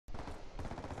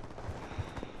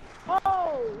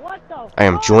I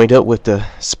am joined up with the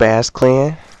Spaz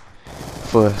clan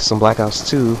for some Black Ops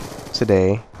 2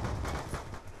 today.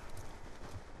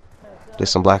 Did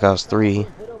some Black Ops 3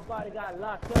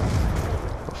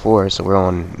 before, so we're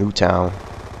on Newtown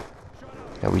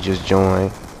that we just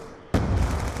joined.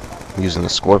 I'm using the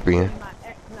Scorpion.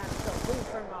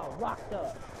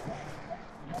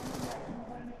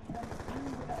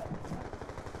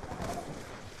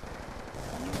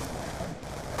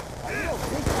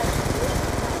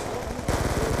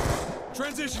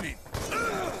 Transitioning.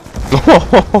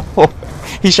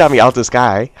 He shot me out the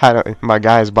sky. My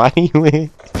guy's body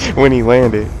when he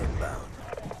landed.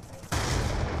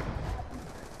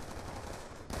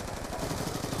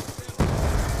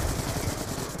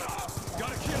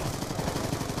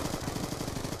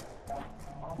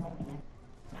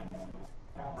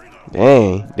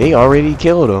 Dang, they already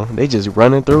killed him. They just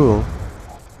running through him.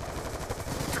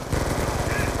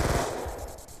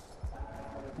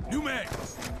 New mag.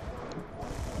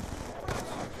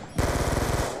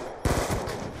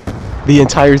 The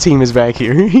entire team is back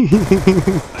here.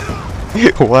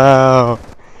 Wow.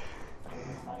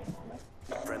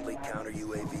 Friendly counter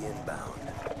UAV inbound.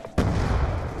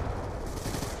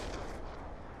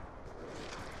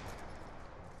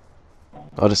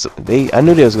 Oh, I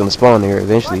knew they was gonna spawn there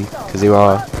eventually because they were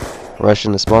all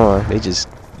rushing to spawn. They just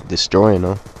destroying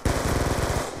them.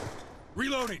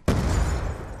 Reloading. Now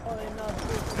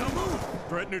move.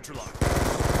 Threat neutralized.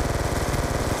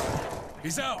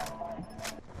 He's out.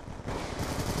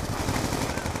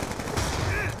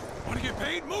 Want to get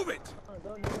paid? Move it.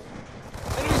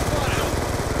 Enemy spotted.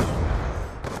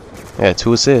 Yeah,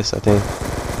 2 assists, I think.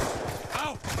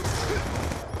 Out.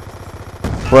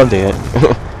 Well, I'm dead.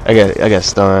 I got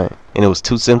stunned, and it was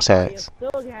 2 sim sacks.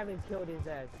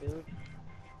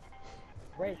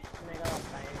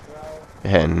 I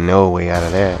had no way out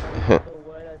of that.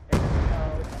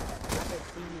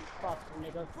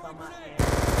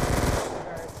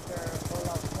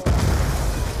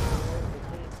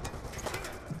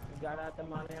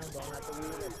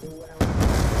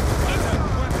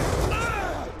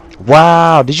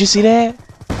 Wow, did you see that?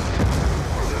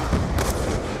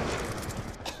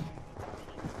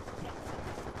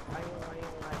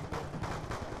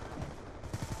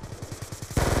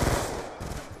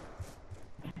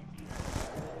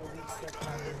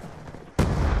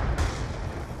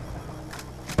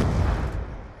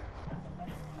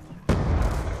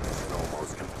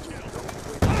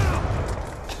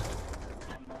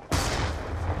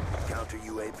 Counter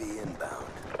UAV inbound.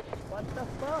 What the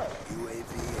fuck?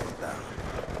 UAV inbound.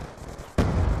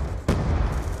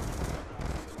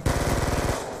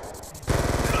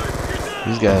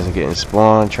 These guys are getting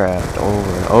spawn trapped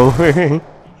over and over.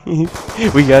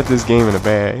 We got this game in the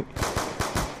bag.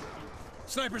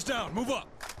 Snipers down. Move up.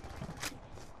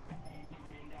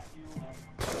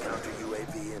 Counter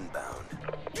UAV inbound.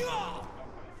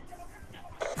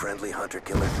 Friendly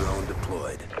hunter-killer drone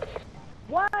deployed.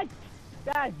 What?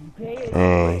 That's gay.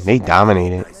 Dang, they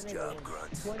dominated. Nice job,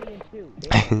 grunts. 20 and 2.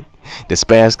 The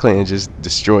Spaz clan just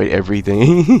destroyed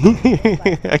everything.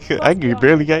 I could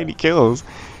barely get any kills.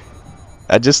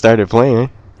 I just started playing,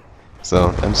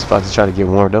 so I'm just about to try to get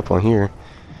warmed up on here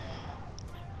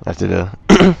after the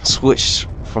switch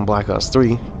from Black Ops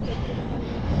 3.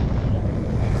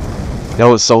 That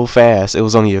was so fast. It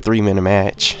was only a 3-minute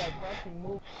match.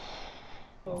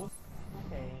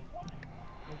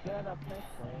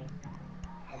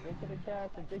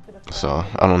 So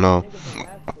I don't know.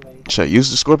 Should I use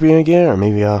the Scorpion again, or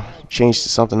maybe I'll change to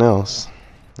something else?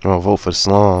 I'm gonna vote for the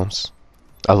Slums.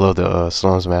 I love the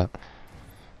Slums map.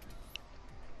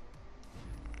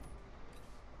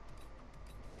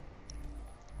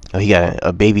 Oh, he got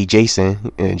a baby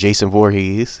Jason, Jason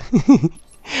Voorhees.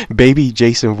 Baby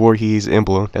Jason Voorhees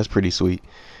emblem. That's pretty sweet.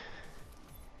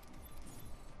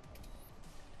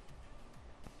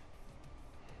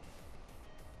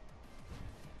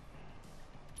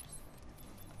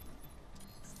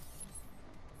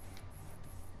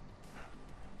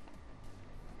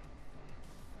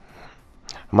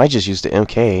 I might just use the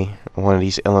MK on one of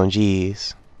these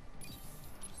LMGs.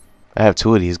 I have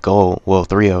 2 of these gold. Well,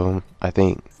 3 of them, I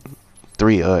think.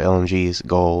 3 LMGs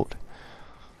gold.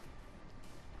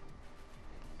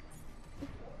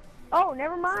 Oh,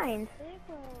 never mind.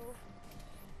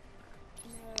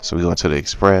 So we going to the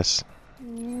Express.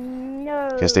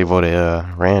 No. Guess they voted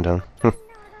random.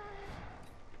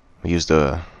 We used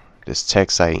this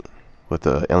tech site with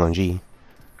the LMG.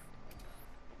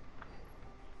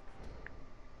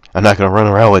 I'm not gonna run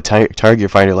around with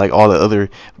target finder like all the other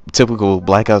typical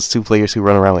Black Ops 2 players who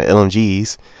run around with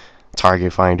LMGs,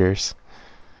 target finders.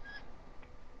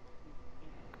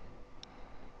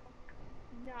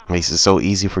 Makes it so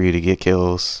easy for you to get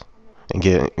kills and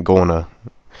go on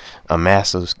a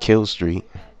massive kill streak.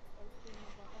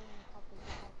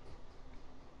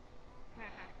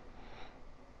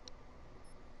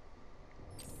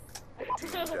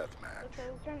 Team deathmatch. Okay,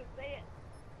 I was trying to say it.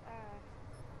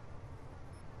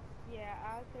 Yeah,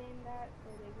 I was saying that so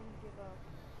they wouldn't give up.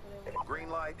 So they wouldn't Green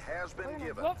light has been We're gonna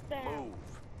given. whoop them. Move.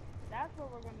 That's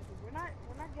what we're gonna do. We're not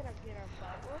gonna get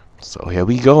ourselves whooped. So here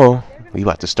we go. We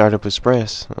about to start up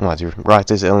Express. I'm about to rock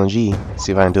this LNG.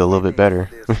 See if I can do a little bit better.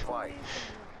 This fight.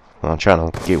 I'm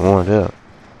trying to get warmed up.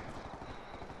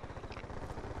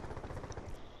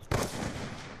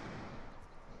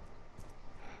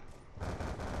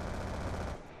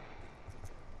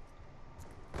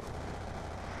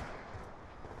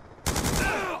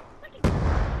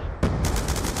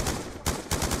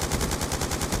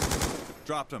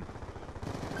 Dropped him.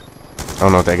 I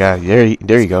don't know if that guy.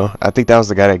 There you go. I think that was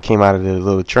the guy that came out of the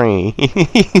little train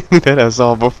that I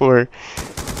saw before.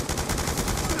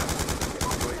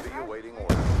 UAV awaiting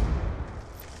order.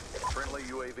 Friendly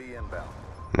UAV inbound.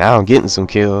 Now I'm getting some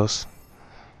kills.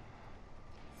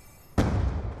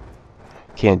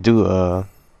 Can't do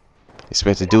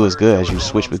expect to do as good as you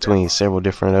switch between several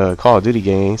different Call of Duty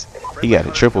games. He got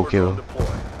a triple kill.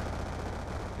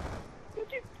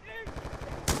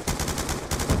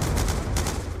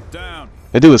 Down.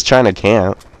 That dude was trying to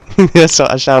camp. So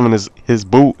I shot him in his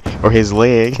boot or his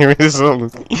leg or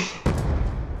something.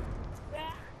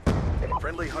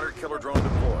 Friendly hunter killer drone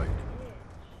deployed.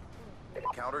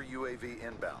 Counter UAV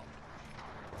inbound.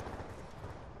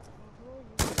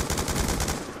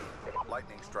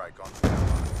 Lightning strike on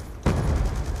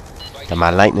standby. Got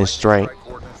my lightning strike.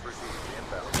 Coordinates received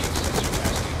inbound.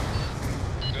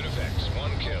 Good effects.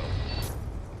 One kill.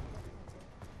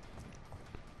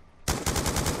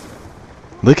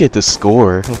 Look at the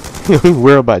score.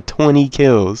 We're about 20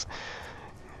 kills.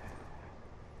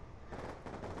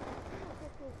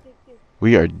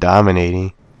 We are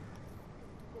dominating.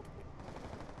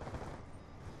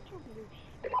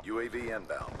 UAV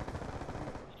inbound.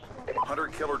 Hunter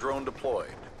killer drone deployed.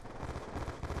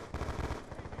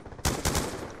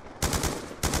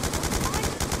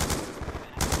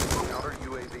 Counter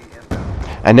UAV inbound.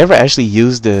 I never actually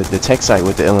used the tech site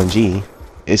with the LNG.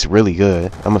 It's really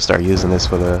good. I'm gonna start using this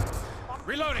for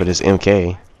Reloading. this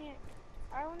MK.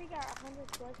 I only got 100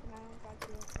 plus and I don't got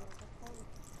kills.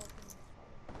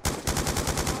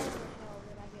 That's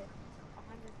probably I get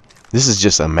 100. This is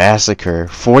just a massacre.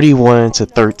 41 to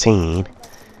 13.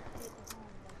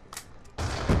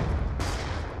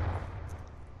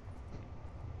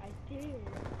 I did.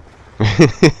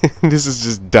 This is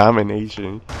just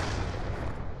domination.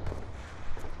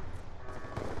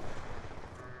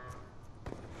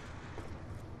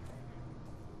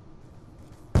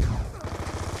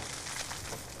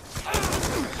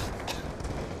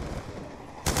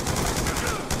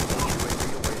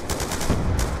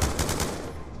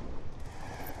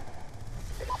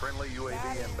 Friendly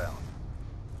UAV inbound.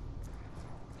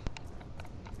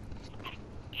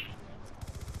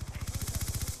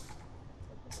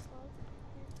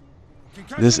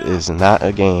 This is not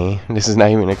a game. This is not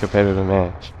even a competitive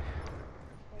match.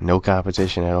 No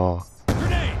competition at all.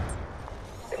 Grenade.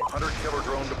 Hunter killer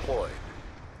drone deployed.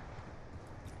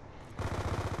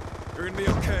 You're gonna be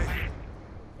okay.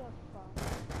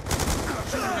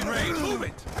 In range. Move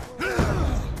it.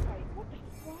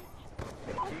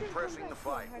 Keep pressing the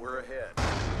fight. We're ahead.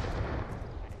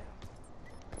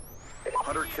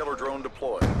 Hunter killer drone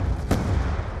deployed.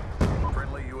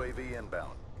 Friendly UAV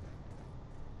inbound.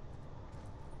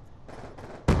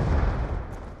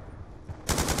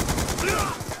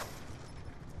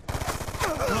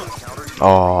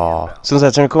 Oh, as soon as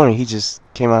I turned the corner, he just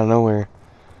came out of nowhere.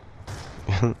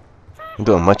 I'm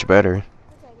doing much better.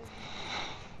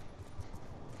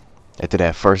 After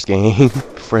that first game,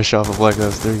 fresh off of Black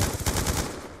Ops 3.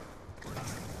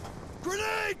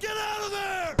 Grenade. Get out of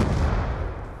there.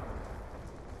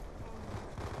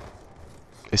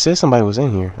 It says somebody was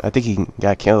in here. I think he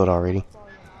got killed already.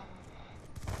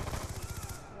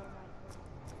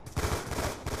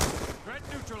 Threat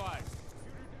neutralized.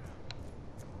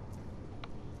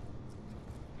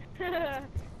 Senor.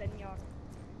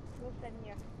 No,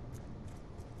 senor.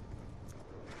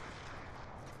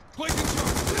 Placing charge.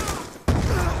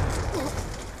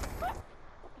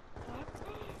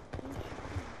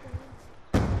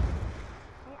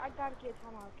 I gotta get a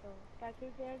timeout kill. Guys,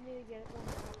 who's there? I need to get it.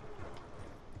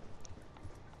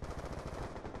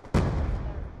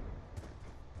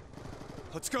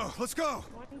 Let's go. Let's go.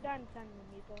 One done, San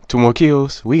 2 more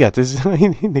kills. We got this.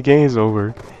 The game's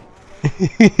over.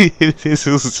 This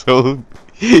was so.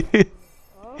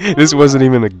 This wasn't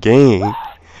even a game.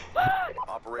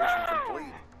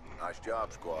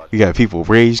 You got people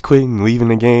rage quitting, leaving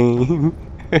the game.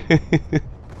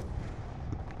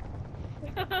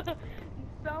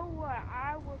 So what?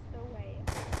 I will still wait.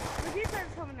 Look, he's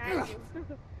coming at you.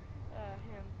 Him.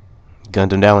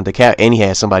 Gunned him down with the cap, and he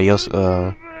had somebody else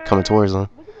coming towards him.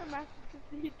 Look at the Master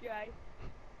Chief guy.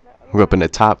 We're up in the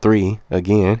top 3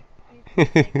 again.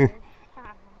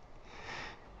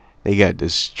 They got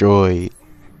destroyed.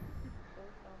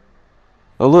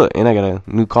 Oh look, and I got a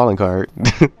new calling card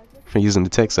for using the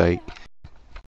tech site.